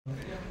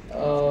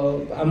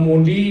I'm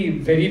only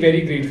very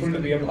very grateful to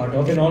be a part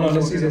of. In all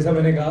honesty, जैसा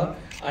मैंने कहा,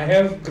 I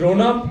have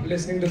grown up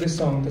listening to this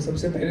song. तो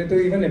सबसे पहले तो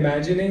even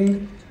imagining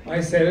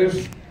myself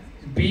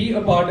be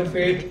a part of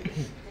it.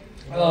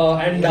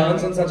 And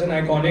dance on such an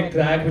iconic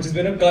track, which has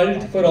been a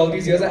cult for all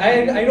these years.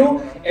 I know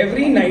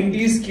every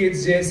 90s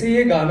kids, जैसे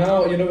ये गाना,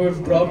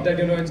 we've dropped that,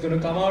 it's going to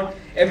come out.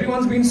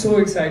 Everyone's been so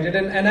excited,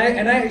 and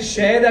I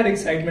share that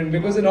excitement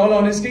because, in all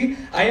honesty,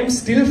 I am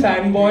still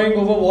fanboying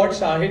over what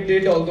Shahid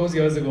did all those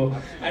years ago,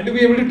 and to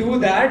be able to do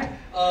that,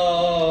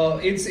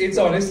 it's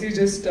honestly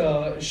just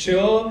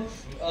sheer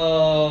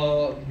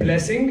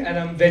blessing, and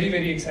I'm very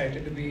very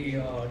excited to be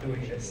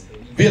doing this.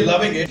 We are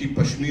loving it.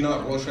 Pashmina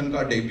Roshan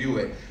का debut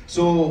है,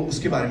 so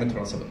उसके बारे में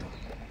थोड़ा सा बताओ.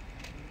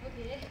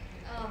 Okay,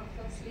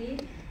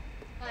 firstly,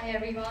 hi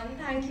everyone.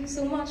 Thank you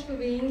so much for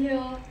being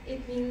here.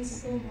 It means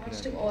so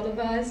much to all of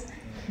us.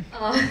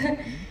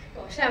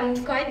 Gosh,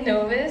 I'm quite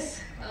nervous,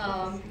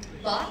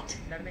 but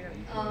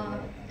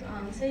to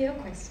answer your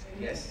question,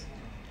 Yes.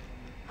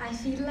 I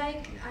feel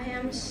like I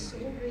am so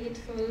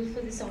grateful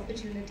for this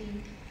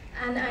opportunity,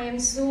 and I am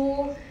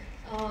so.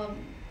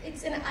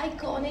 It's an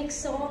iconic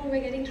song.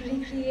 We're getting to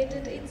recreate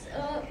it. It's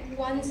a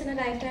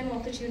once-in-a-lifetime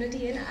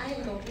opportunity, and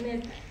I've gotten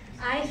it.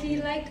 I feel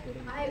like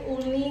I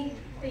only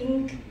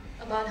think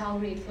about how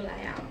grateful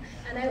I am,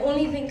 and I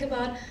only think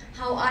about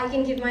how I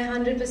can give my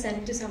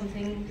 100% to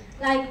something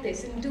like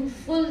this and do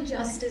full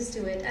justice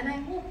to it. And I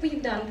hope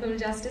we've done full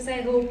justice.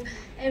 I hope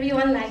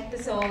everyone liked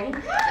the song.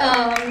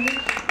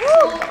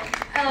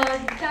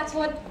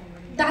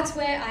 That's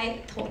where I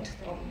thought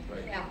from.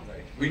 Yeah.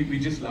 We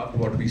just loved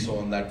what we saw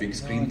on that big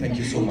screen. Thank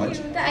you so much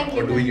Thank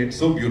for you. doing it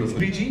so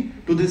beautifully. Ji,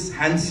 to this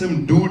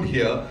handsome dude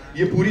here,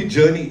 ये पूरी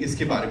journey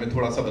इसके बारे में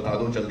थोड़ा सा बता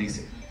दो जल्दी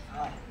से.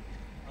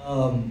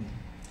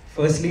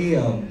 Firstly,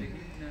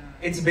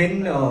 it's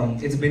been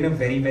a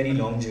very very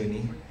long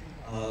journey.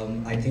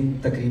 I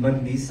think तकरीबन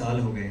 20 साल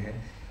हो गए हैं.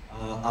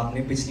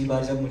 आपने पिछली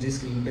बार जब मुझे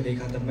स्क्रीन पे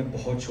देखा तब मैं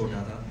बहुत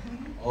छोटा था,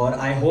 और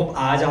I hope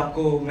आज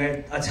आपको मैं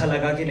अच्छा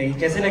लगा कि नहीं.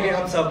 कैसे लगे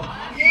हम सब?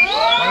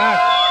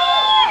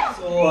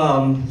 So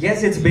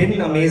yes, it's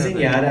been amazing,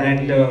 yaar,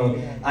 and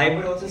I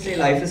would also say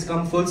life has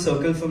come full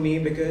circle for me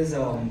because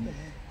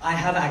I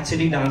have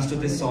actually danced to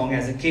this song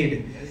as a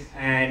kid,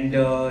 and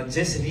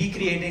just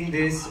recreating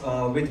this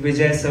with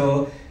Vijay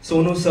sir,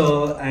 Sonu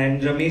sir,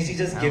 and Ramesh ji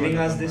just giving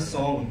us this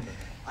song.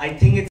 I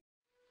think